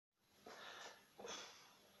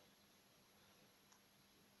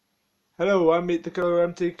Hello, I'm Meet the Killer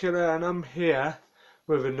MT Killer and I'm here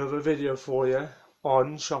with another video for you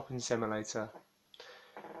on Shopping Simulator.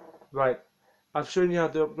 Right, I've shown you how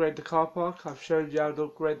to upgrade the car park, I've shown you how to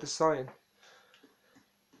upgrade the sign.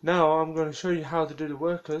 Now I'm going to show you how to do the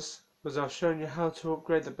workers, because I've shown you how to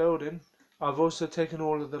upgrade the building. I've also taken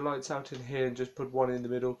all of the lights out in here and just put one in the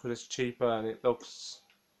middle because it's cheaper and it looks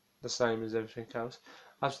the same as everything else.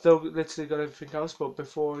 I've still literally got everything else, but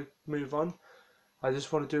before I move on, I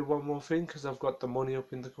just want to do one more thing because I've got the money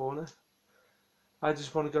up in the corner. I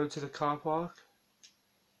just want to go to the car park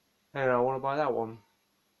and I want to buy that one.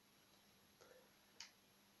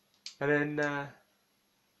 And then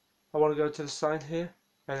I want to go to the sign here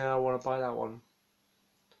and then I want to buy that one.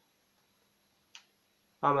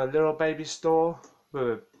 I'm a little baby store with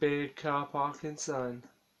a big car parking sign.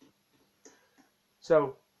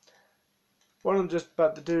 So what I'm just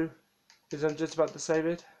about to do is I'm just about to save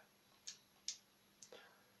it.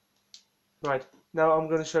 Right, now I'm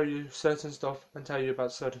going to show you certain stuff and tell you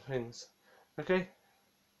about certain things. Okay?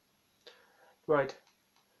 Right,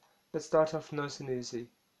 let's start off nice and easy.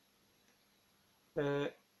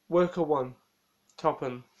 Worker 1,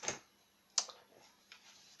 Toppen.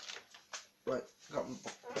 Right,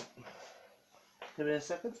 give me a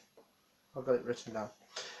second. I've got it written down.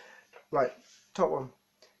 Right, top one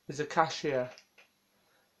is a cashier.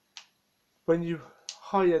 When you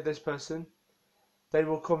hire this person, they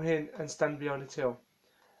will come in and stand behind a till.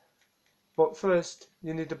 But first,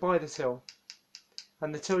 you need to buy the till.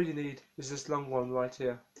 And the till you need is this long one right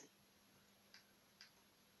here.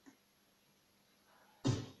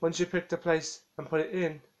 Once you pick the place and put it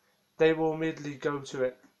in, they will immediately go to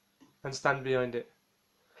it and stand behind it.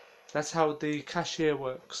 That's how the cashier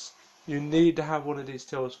works. You need to have one of these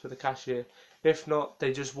tills for the cashier. If not,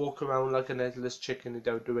 they just walk around like a headless chicken and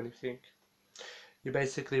don't do anything. You're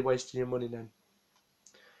basically wasting your money then.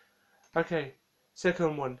 Okay,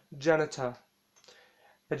 second one, janitor.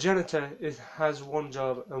 A janitor has one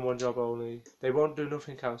job and one job only. They won't do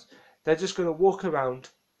nothing else. They're just going to walk around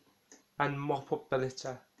and mop up the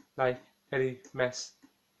litter, like any mess.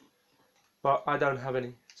 But I don't have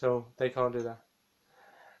any, so they can't do that.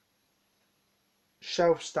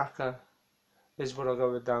 Shelf stacker is what I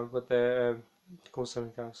got it down, but they're called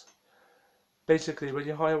something else. Basically, when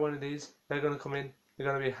you hire one of these, they're going to come in, they're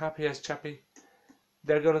going to be happy as chappy.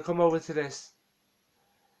 They're going to come over to this.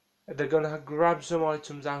 They're going to grab some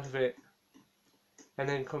items out of it and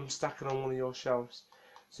then come stacking on one of your shelves.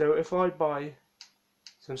 So if I buy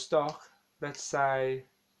some stock, let's say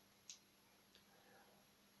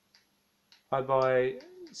I buy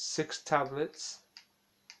 6 tablets.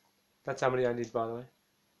 That's how many I need, by the way.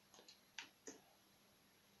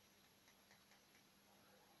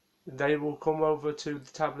 They will come over to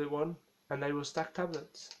the tablet one and they will stack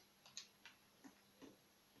tablets.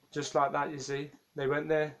 Just like that, you see. They went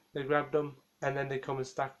there, they grabbed them, and then they come and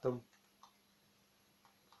stacked them.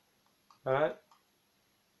 Alright?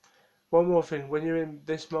 One more thing, when you're in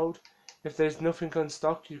this mode, if there's nothing on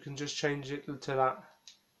stock, you can just change it to that,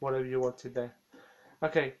 whatever you wanted there.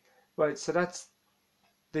 Okay, right, so that's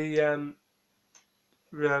the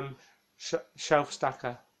shelf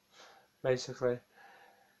stacker, basically.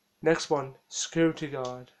 Next one, security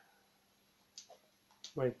guard.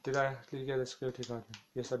 Wait, did I actually get a security guard?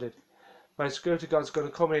 Yes, I did. My security guard's going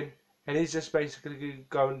to come in and he's just basically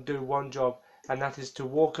going to do one job, and that is to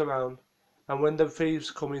walk around, and when the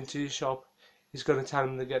thieves come into your shop, he's going to tell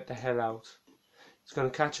them to get the hell out. He's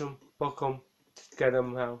going to catch them, buck them, get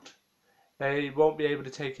them out. They won't be able to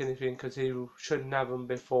take anything because he shouldn't have them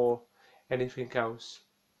before anything else.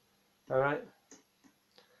 Alright?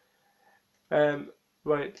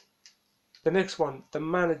 Right. The next one, the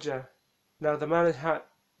manager. Now the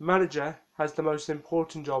manager has the most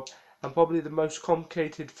important job and probably the most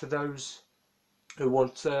complicated for those who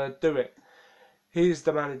want to do it. He's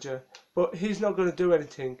the manager, but he's not going to do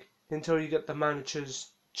anything until you get the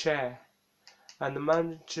manager's chair. And the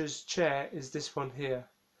manager's chair is this one here.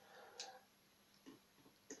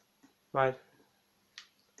 Right.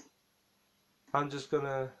 I'm just going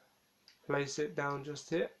to place it down just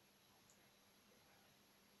here.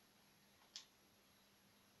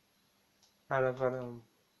 And I've got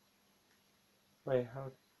wait,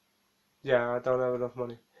 how? Yeah, I don't have enough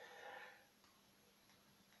money.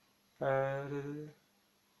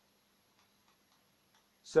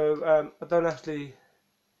 So I don't actually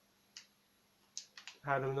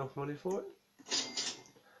have enough money for it.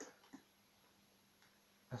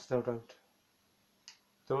 I still don't.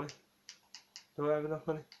 Do I? Do I have enough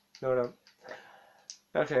money? No, I don't.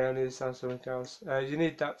 Okay, I need to sell something else. You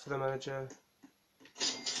need that for the manager.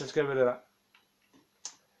 Let's get rid of that.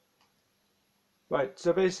 Right,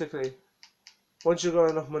 so basically, once you've got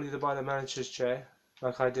enough money to buy the manager's chair,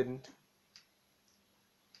 like I didn't,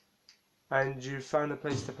 and you found a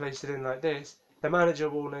place to place it in like this, the manager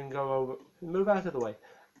will then go over, move out of the way,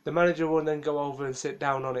 the manager will then go over and sit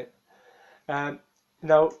down on it.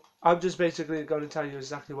 Now, I'm just basically going to tell you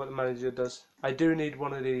exactly what the manager does. I do need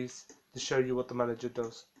one of these to show you what the manager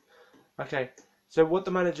does. Okay, so what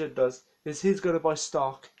the manager does is he's going to buy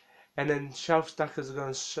stock, and then shelf stackers are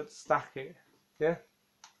going to stack it. Yeah?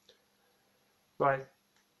 Right.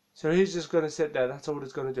 So he's just going to sit there. That's all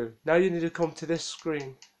he's going to do. Now you need to come to this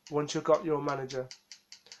screen once you've got your manager.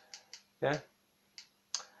 Yeah?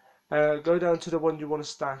 Go down to the one you want to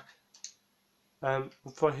stack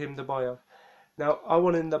for him to buy up. Now, I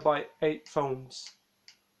want him to buy 8 phones.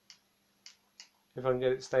 If I can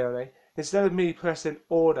get it to stay on 8. Instead of me pressing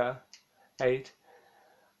order 8,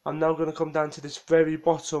 I'm now going to come down to this very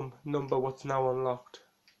bottom number what's now unlocked.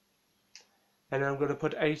 And then I'm going to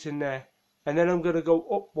put 8 in there. And then I'm going to go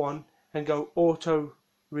up one and go auto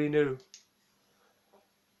renew.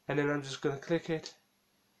 And then I'm just going to click it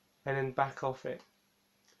and then back off it.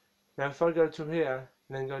 Now if I go to here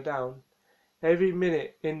and then go down, every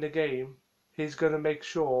minute in the game he's going to make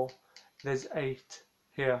sure there's 8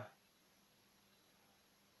 here.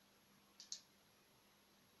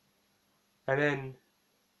 And then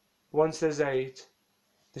once there's 8,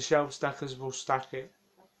 the shelf stackers will stack it.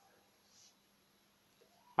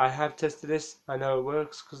 I have tested this, I know it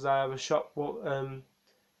works because I have a shop what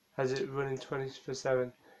has it running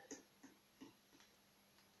 24/7.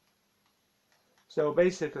 So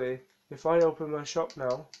basically, if I open my shop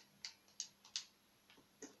now,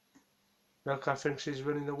 look, I think she's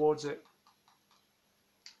running towards it.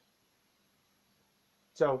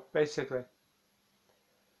 So basically,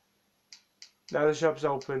 now the shop's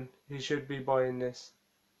open, he should be buying this.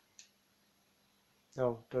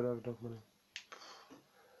 No, don't have enough money.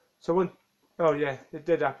 So when, oh yeah, it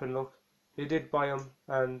did happen, look. He did buy them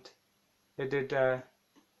and it did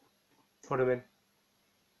put them in.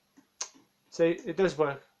 See, it does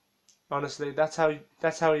work. Honestly, that's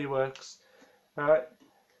how he works. Alright.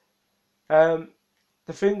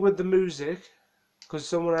 The thing with the music, because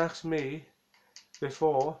someone asked me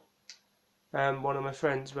before, one of my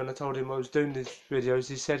friends, when I told him I was doing these videos,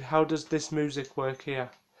 he said, how does this music work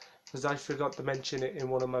here? Because I forgot to mention it in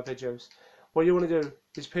one of my videos. What you want to do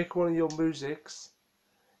is pick one of your musics,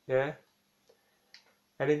 yeah,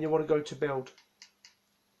 and then you want to go to build.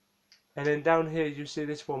 And then down here you see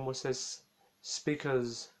this one which says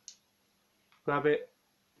speakers. Grab it,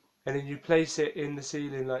 and then you place it in the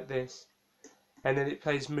ceiling like this, and then it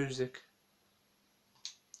plays music.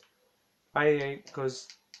 I ain't, because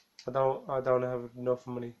I don't have enough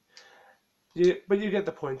money. But you get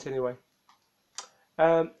the point anyway.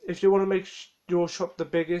 If you want to make your shop the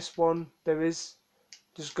biggest one there is,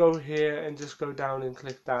 just go here and just go down and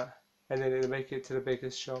click that, and then it'll make it to the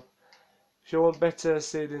biggest shop. If you want better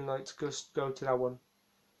ceiling lights, just go to that one.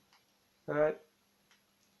 Alright.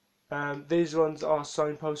 These ones are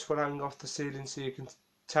signposts for hanging off the ceiling so you can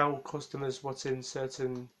tell customers what's in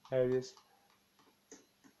certain areas.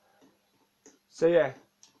 So yeah,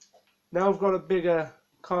 now I've got a bigger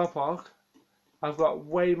car park. I've got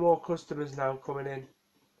way more customers now coming in.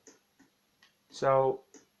 So,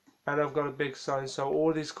 and I've got a big sign, so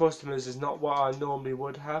all these customers is not what I normally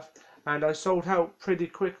would have. And I sold out pretty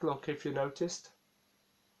quick, look, if you noticed.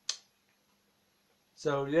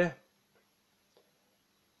 So yeah,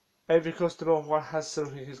 every customer who has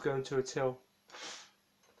something is going to a till.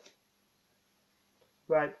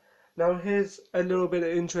 Right, now here's a little bit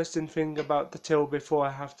of interesting thing about the till before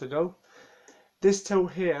I have to go. This till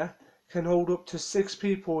here can hold up to 6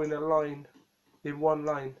 people in a line, in one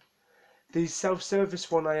line. The self-service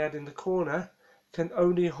one I had in the corner can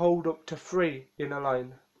only hold up to 3 in a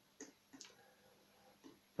line.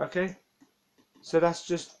 Okay, so that's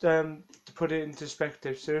just to put it into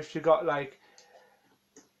perspective. So if you got like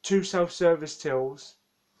 2 self-service tills,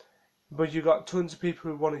 but you got tons of people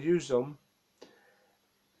who want to use them,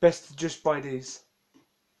 best to just buy these.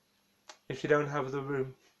 If you don't have the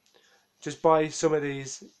room, just buy some of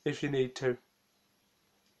these if you need to.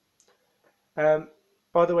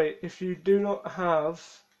 By the way, if you do not have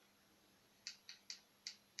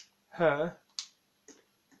her,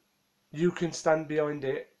 you can stand behind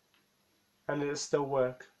it and it'll still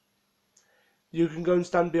work. You can go and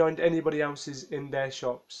stand behind anybody else's in their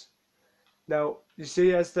shops. Now, you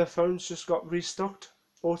see as the phones just got restocked,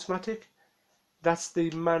 automatic, that's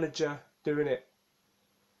the manager doing it.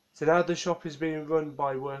 So now the shop is being run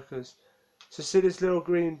by workers. So see this little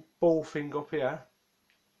green ball thing up here?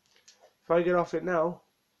 If I get off it now,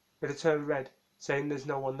 it'll turn red, saying there's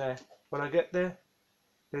no one there. When I get there,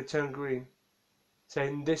 it'll turn green.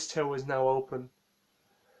 saying this till is now open.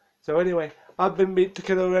 So anyway, I've been Beat the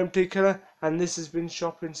Killer MT Killer, and this has been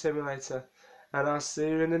Shopping Simulator, and I'll see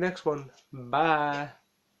you in the next one. Bye.